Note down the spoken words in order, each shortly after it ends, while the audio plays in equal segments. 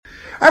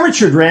I'm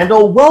Richard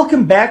Randall.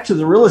 Welcome back to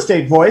the Real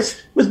Estate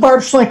Voice with Barb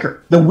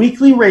Schlinker, the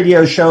weekly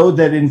radio show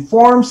that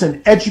informs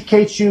and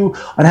educates you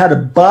on how to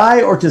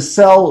buy or to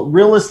sell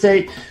real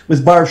estate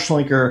with Barb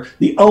Schlinker,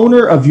 the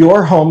owner of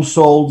Your Home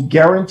Sold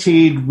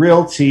Guaranteed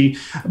Realty.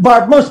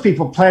 Barb, most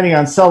people planning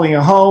on selling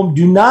a home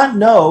do not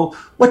know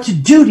what to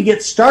do to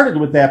get started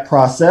with that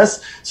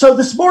process. So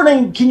this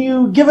morning, can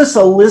you give us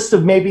a list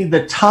of maybe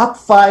the top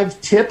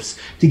 5 tips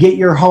to get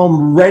your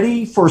home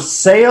ready for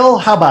sale?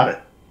 How about it?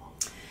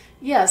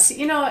 Yes,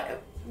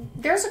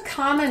 there's a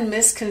common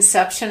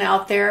misconception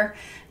out there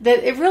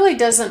that it really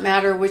doesn't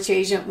matter which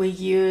agent we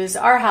use.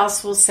 Our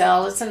house will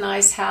sell. It's a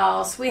nice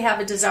house. We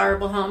have a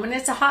desirable home and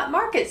it's a hot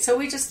market. So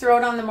we just throw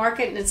it on the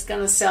market and it's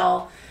going to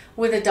sell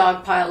with a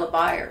dog pile of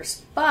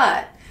buyers.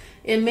 But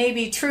it may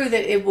be true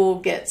that it will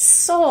get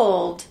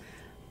sold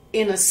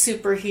in a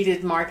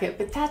superheated market,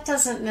 but that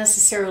doesn't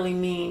necessarily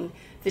mean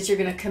that you're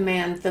going to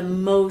command the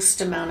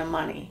most amount of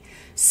money.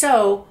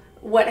 So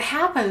what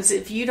happens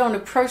if you don't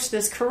approach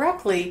this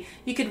correctly,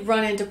 you could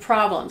run into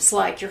problems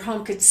like your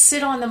home could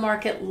sit on the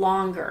market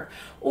longer,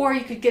 or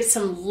you could get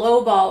some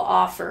lowball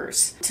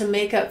offers to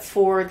make up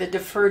for the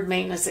deferred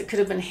maintenance that could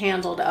have been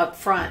handled up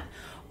front.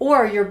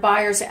 Or your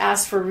buyers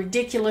ask for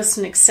ridiculous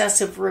and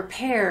excessive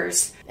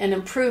repairs and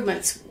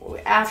improvements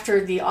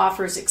after the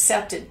offer is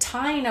accepted,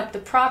 tying up the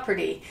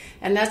property.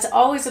 And that's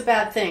always a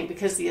bad thing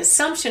because the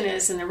assumption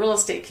is in the real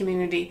estate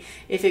community,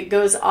 if it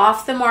goes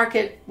off the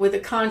market with a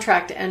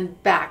contract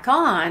and back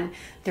on,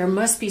 there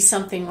must be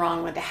something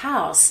wrong with the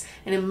house.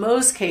 And in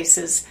most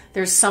cases,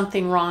 there's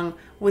something wrong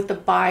with the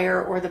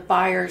buyer or the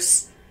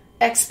buyer's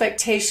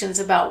expectations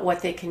about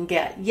what they can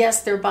get.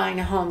 Yes, they're buying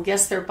a home.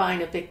 Yes, they're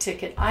buying a big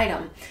ticket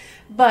item.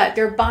 But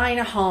they're buying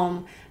a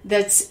home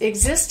that's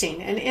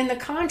existing. And in the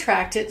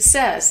contract, it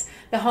says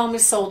the home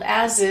is sold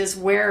as is,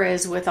 where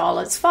is, with all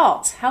its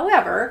faults.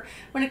 However,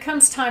 when it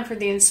comes time for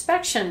the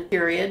inspection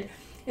period,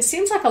 it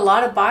seems like a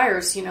lot of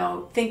buyers,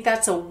 think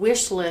that's a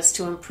wish list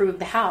to improve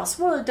the house.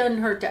 Well, it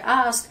doesn't hurt to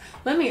ask.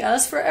 Let me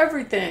ask for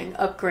everything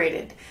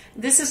upgraded.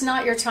 This is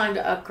not your time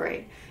to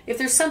upgrade. If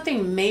there's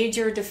something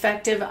major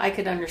defective, I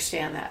could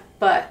understand that.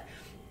 But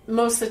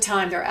most of the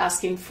time they're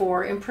asking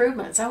for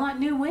improvements. I want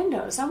new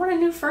windows. I want a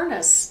new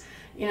furnace.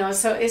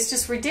 So it's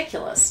just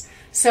ridiculous.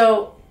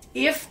 So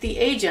if the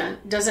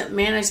agent doesn't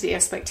manage the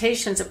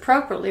expectations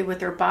appropriately with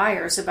their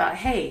buyers about,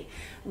 hey,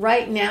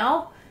 right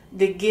now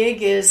the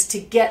gig is to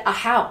get a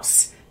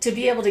house. To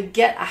be able to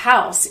get a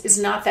house is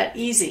not that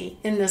easy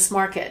in this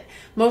market.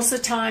 Most of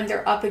the time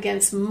they're up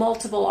against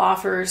multiple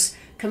offers,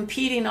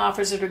 competing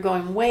offers that are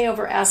going way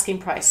over asking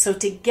price. So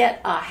to get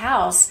a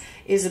house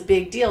is a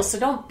big deal. So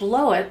don't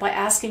blow it by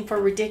asking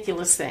for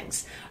ridiculous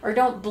things, or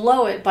don't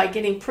blow it by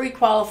getting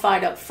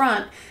pre-qualified up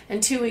front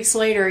and 2 weeks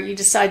later you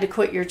decide to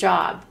quit your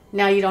job.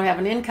 Now you don't have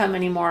an income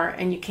anymore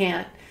and you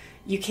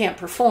can't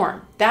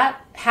perform.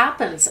 That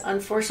happens,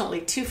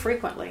 unfortunately, too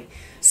frequently.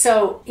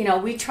 So,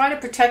 we try to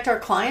protect our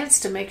clients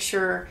to make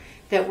sure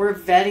that we're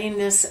vetting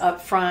this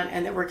up front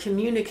and that we're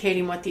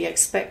communicating what the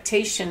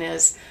expectation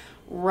is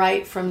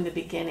right from the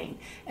beginning.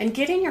 And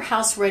getting your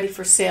house ready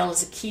for sale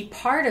is a key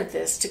part of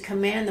this to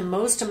command the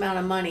most amount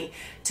of money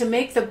to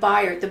make the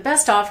buyer the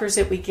best offers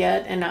that we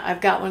get. And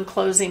I've got one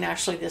closing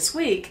actually this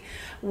week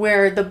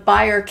where the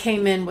buyer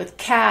came in with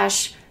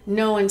cash,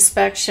 no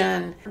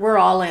inspection. We're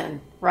all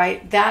in,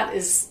 right?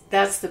 That's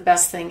the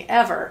best thing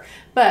ever,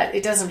 but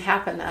it doesn't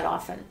happen that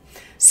often.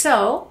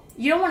 So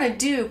you don't want to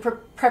do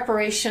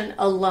preparation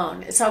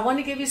alone. So I want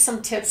to give you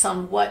some tips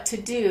on what to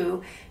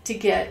do to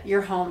get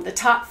your home, the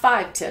top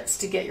 5 tips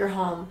to get your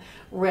home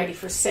ready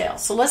for sale.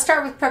 So let's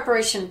start with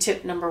preparation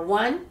tip number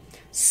 1.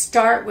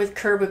 Start with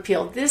curb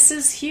appeal. This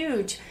is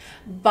huge.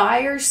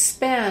 Buyers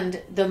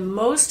spend the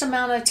most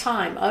amount of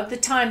time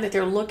that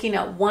they're looking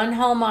at one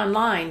home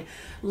online,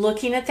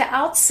 looking at the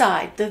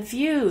outside, the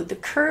view, the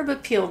curb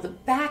appeal, the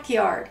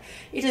backyard.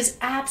 It is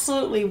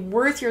absolutely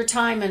worth your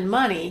time and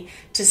money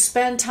to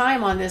spend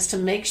time on this to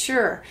make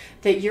sure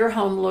that your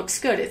home looks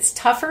good. It's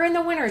tougher in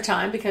the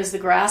wintertime because the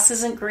grass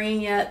isn't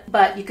green yet,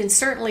 but you can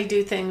certainly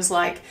do things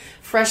like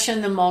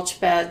freshen the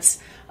mulch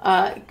beds,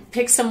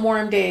 pick some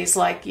warm days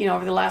like,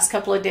 over the last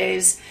couple of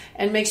days,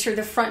 and make sure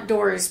the front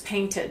door is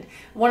painted.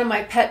 One of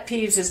my pet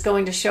peeves is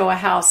going to show a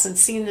house and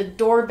seeing the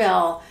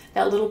doorbell,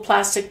 that little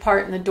plastic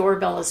part in the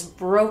doorbell is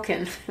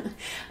broken.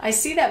 I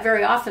see that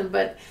very often,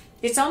 but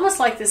it's almost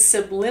like this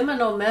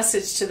subliminal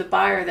message to the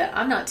buyer that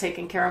I'm not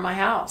taking care of my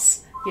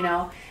house,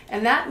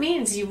 and that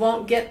means you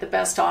won't get the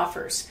best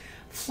offers.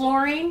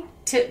 Flooring,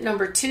 tip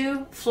number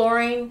 2,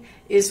 flooring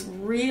is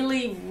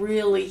really,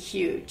 really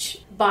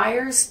huge.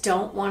 Buyers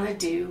don't want to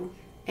do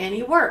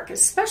any work,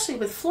 especially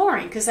with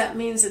flooring, because that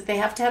means that they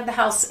have to have the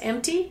house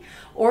empty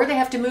or they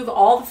have to move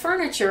all the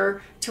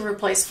furniture to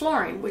replace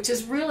flooring, which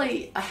is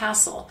really a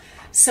hassle.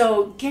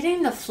 So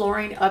getting the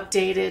flooring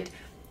updated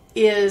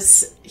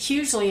is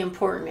hugely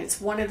important.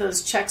 It's one of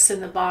those checks in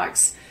the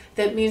box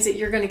that means that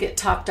you're going to get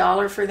top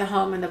dollar for the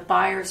home, and the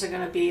buyers are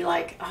going to be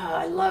like, oh,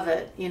 I love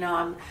it.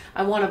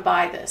 I want to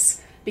buy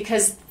this,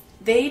 because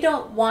They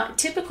don't want,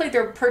 typically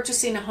they're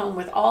purchasing a home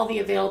with all the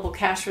available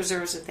cash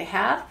reserves that they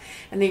have,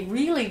 and they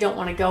really don't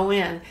want to go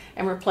in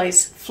and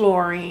replace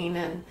flooring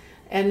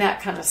and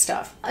that kind of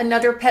stuff.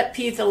 Another pet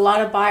peeve that a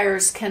lot of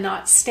buyers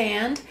cannot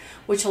stand,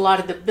 which a lot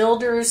of the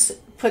builders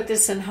put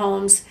this in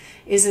homes,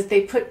 is that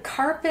they put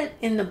carpet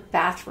in the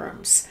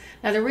bathrooms.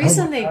 Now the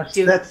reason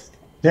that's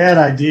bad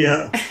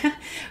idea.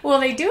 Well,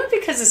 they do it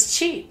because it's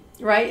cheap,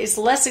 right? It's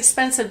less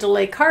expensive to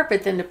lay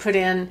carpet than to put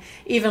in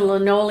even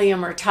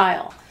linoleum or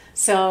tile.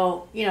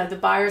 So, the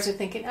buyers are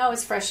thinking, oh,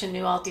 it's fresh and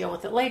new, I'll deal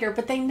with it later,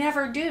 but they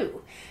never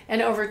do.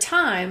 And over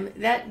time,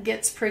 that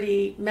gets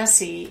pretty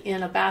messy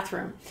in a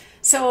bathroom.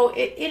 So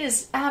it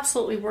is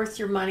absolutely worth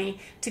your money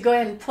to go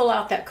ahead and pull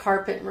out that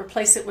carpet and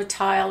replace it with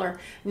tile, or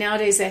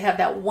nowadays they have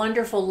that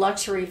wonderful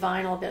luxury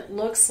vinyl that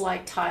looks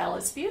like tile.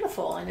 It's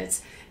beautiful and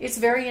it's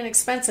very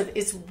inexpensive.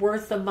 It's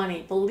worth the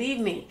money. Believe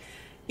me,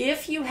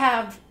 if you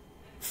have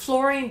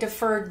flooring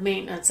deferred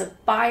maintenance, a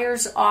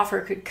buyer's offer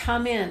could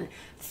come in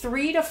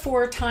 3 to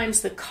 4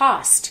 times the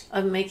cost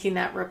of making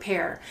that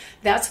repair.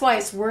 That's why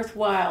it's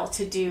worthwhile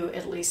to do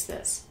at least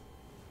this.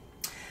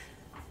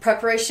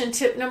 Preparation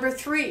tip number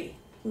 3.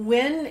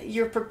 When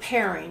you're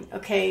preparing,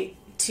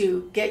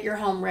 to get your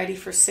home ready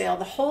for sale,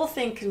 the whole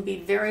thing can be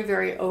very,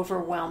 very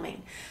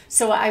overwhelming.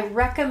 So I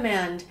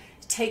recommend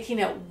taking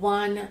it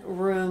one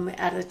room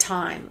at a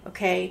time,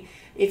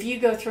 If you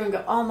go through and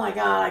go, oh my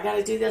God, I got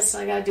to do this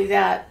and I got to do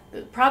that,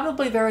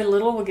 probably very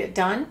little will get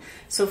done.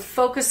 So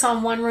focus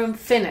on one room,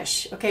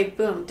 finish.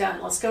 Boom,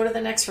 done. Let's go to the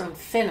next room,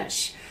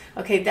 finish.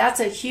 That's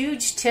a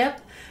huge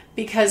tip,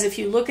 because if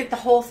you look at the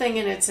whole thing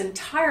in its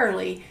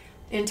entirety,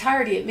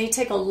 it may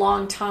take a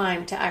long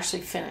time to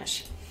actually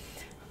finish.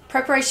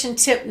 Preparation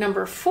tip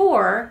number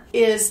 4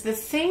 is the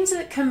things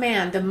that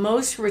command the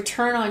most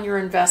return on your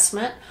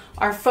investment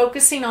are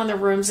focusing on the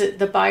rooms that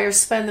the buyers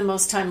spend the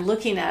most time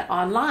looking at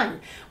online,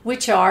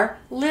 which are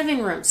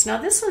living rooms. Now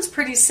this one's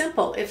pretty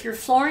simple. If your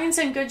flooring's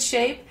in good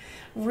shape,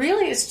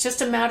 really it's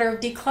just a matter of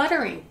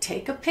decluttering.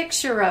 Take a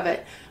picture of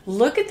it.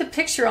 Look at the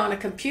picture on a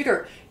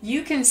computer.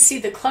 You can see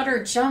the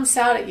clutter jumps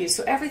out at you.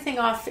 So everything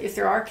off, if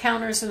there are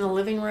counters in the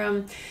living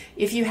room,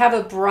 if you have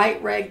a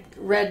bright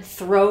red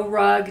throw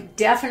rug,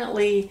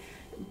 definitely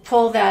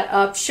pull that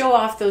up. Show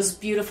off those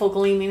beautiful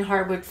gleaming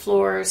hardwood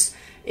floors.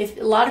 If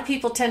a lot of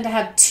people tend to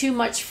have too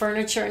much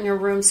furniture in your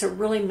room, so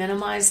really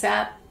minimize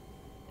that.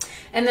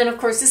 And then, of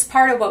course, this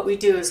part of what we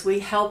do is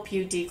we help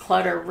you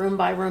declutter room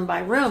by room by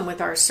room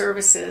with our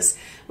services.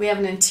 We have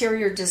an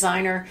interior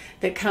designer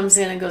that comes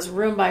in and goes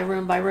room by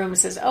room by room and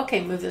says,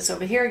 okay, move this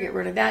over here, get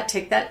rid of that,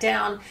 take that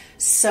down,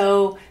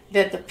 so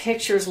that the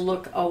pictures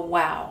look a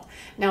wow.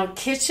 Now,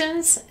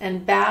 kitchens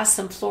and baths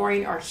and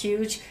flooring are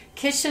huge.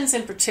 Kitchens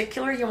in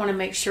particular, you want to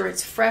make sure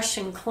it's fresh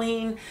and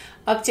clean.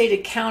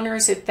 Updated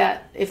counters if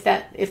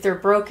they're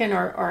broken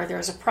or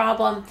there's a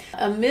problem.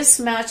 A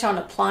mismatch on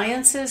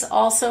appliances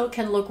also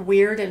can look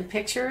weird in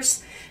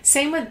pictures.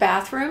 Same with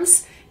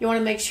bathrooms. You want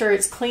to make sure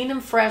it's clean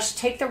and fresh.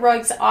 Take the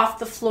rugs off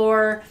the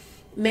floor.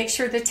 Make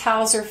sure the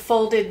towels are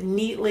folded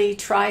neatly,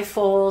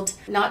 tri-fold,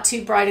 not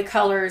too bright of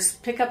colors.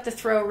 Pick up the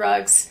throw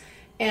rugs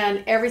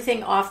and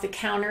everything off the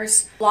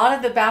counters. A lot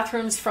of the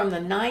bathrooms from the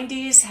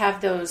 90s have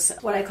those,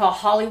 what I call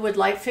Hollywood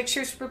light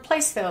fixtures.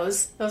 Replace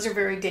those. Those are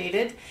very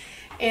dated.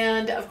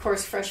 And of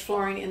course, fresh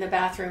flooring in the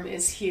bathroom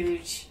is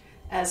huge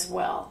as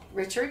well.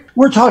 Richard?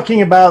 We're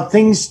talking about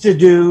things to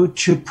do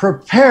to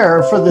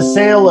prepare for the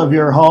sale of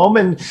your home.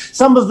 And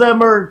some of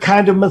them are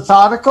kind of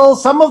methodical.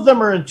 Some of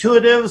them are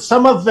intuitive.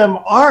 Some of them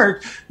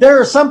aren't.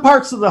 There are some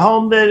parts of the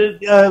home that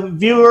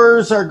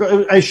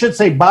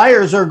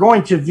buyers are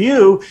going to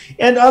view,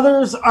 and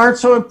others aren't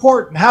so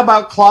important. How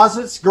about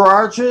closets,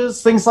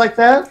 garages, things like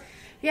that?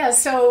 Yeah,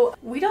 so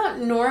we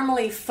don't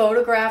normally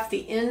photograph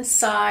the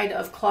inside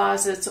of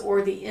closets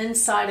or the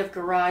inside of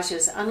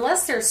garages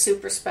unless they're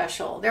super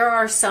special. There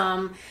are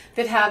some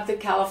that have the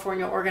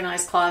California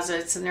organized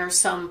closets, and there are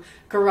some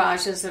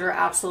garages that are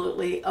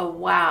absolutely a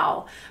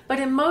wow. But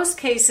in most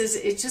cases,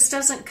 it just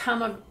doesn't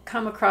come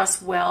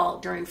across well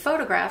during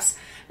photographs.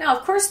 Now,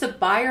 of course, the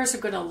buyers are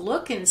going to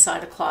look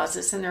inside of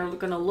closets and they're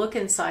going to look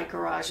inside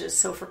garages.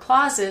 So for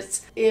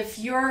closets, if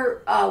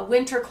your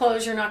winter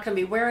clothes you're not going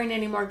to be wearing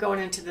anymore going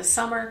into the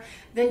summer,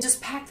 then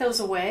just pack those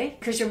away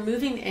because you're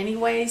moving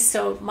anyway.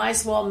 So might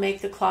as well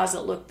make the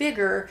closet look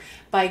bigger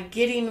by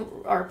getting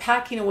or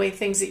packing away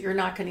things that you're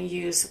not going to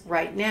use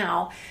right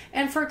now.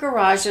 And for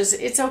garages,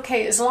 it's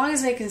okay as long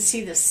as they can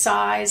see the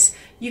size.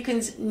 You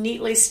can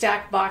neatly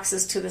stack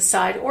boxes to the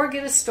side or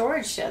get a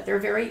storage shed. They're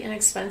very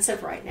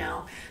inexpensive right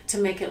now to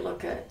make it look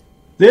good.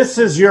 This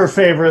is your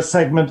favorite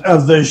segment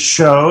of the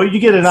show. You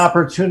get an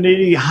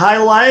opportunity to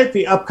highlight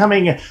the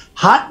upcoming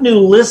hot new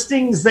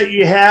listings that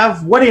you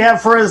have. What do you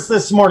have for us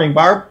this morning,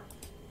 Barb?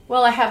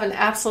 Well, I have an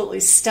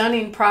absolutely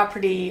stunning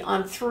property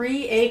on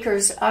 3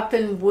 acres up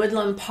in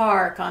Woodland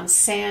Park on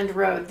Sand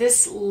Road.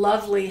 This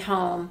lovely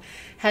home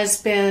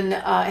has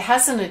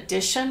an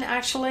addition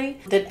actually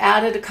that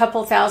added a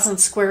couple thousand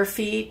square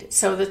feet.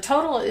 So the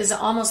total is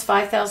almost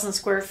 5,000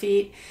 square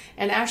feet.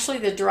 And actually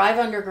the drive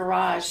under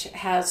garage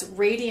has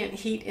radiant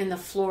heat in the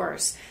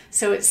floors.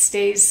 So it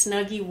stays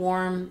snuggy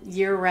warm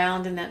year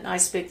round in that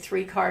nice big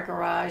 3-car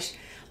garage.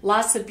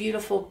 Lots of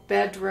beautiful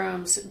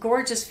bedrooms,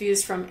 gorgeous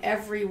views from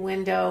every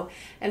window.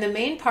 And the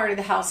main part of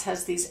the house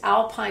has these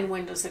alpine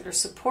windows that are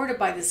supported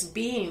by this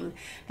beam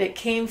that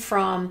came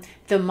from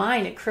the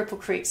mine at Cripple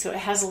Creek. So it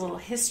has a little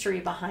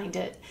history behind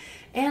it.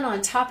 And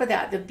on top of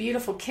that, the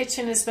beautiful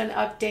kitchen has been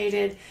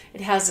updated.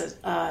 It has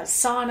a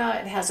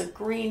sauna. It has a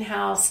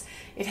greenhouse.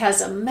 It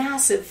has a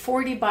massive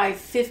 40 by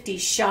 50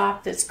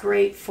 shop that's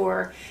great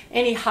for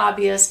any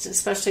hobbyist,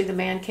 especially the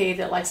man cave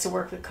that likes to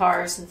work with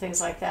cars and things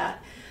like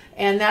that.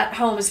 And that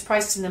home is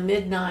priced in the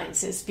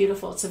mid-9s. It's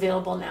beautiful. It's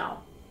available now.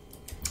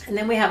 And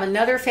then we have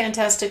another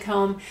fantastic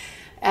home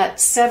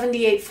at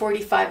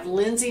 7845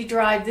 Lindsay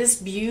Drive.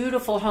 This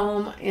beautiful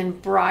home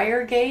in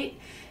Briargate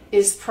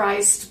is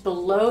priced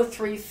below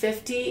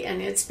 $350,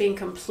 and it's being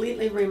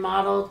completely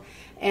remodeled.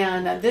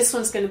 And this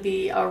one's going to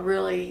be a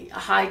really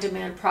high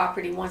demand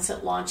property once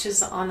it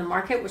launches on the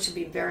market, which will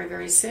be very,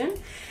 very soon.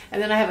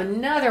 And then I have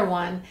another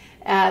one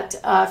at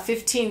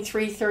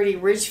 15330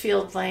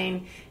 Ridgefield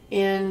Lane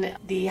in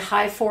the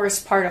high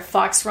forest part of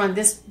Fox Run.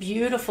 This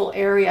beautiful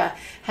area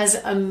has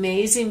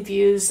amazing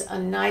views, a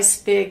nice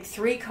big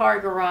 3-car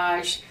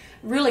garage,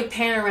 really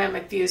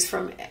panoramic views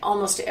from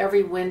almost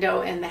every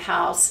window in the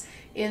house,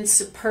 in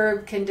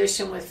superb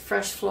condition with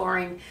fresh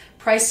flooring,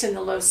 priced in the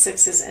low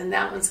 6s, and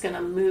that one's going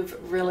to move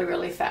really,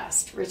 really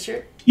fast.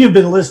 Richard? You've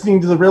been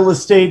listening to The Real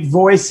Estate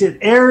Voice. It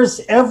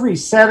airs every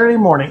Saturday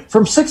morning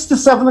from 6 to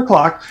 7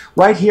 o'clock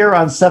right here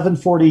on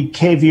 740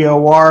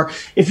 KVOR.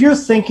 If you're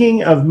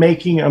thinking of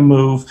making a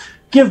move,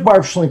 give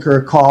Barb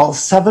Schlinker a call,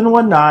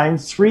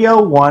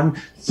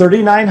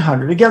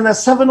 719-301-3900. Again,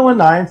 that's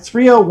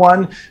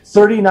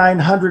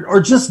 719-301-3900,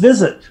 or just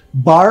visit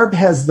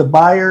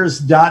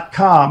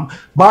barbhasthebuyers.com.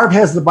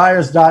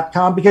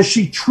 Barbhasthebuyers.com, because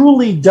she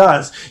truly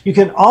does. You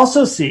can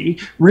also see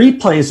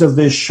replays of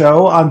this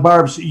show on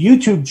Barb's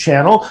YouTube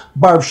channel,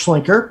 Barb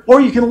Schlinker,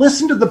 or you can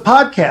listen to the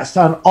podcast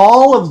on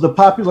all of the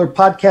popular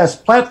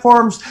podcast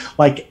platforms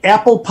like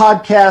Apple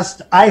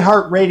Podcast,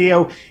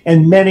 iHeartRadio,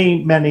 and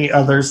many, many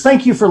others.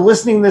 Thank you for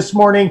listening this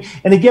morning.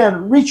 And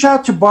again, reach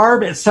out to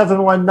Barb at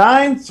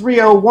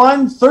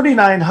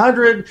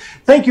 719-301-3900.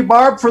 Thank you,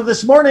 Barb, for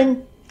this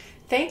morning.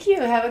 Thank you.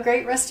 Have a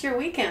great rest of your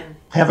weekend.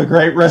 Have a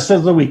great rest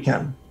of the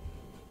weekend.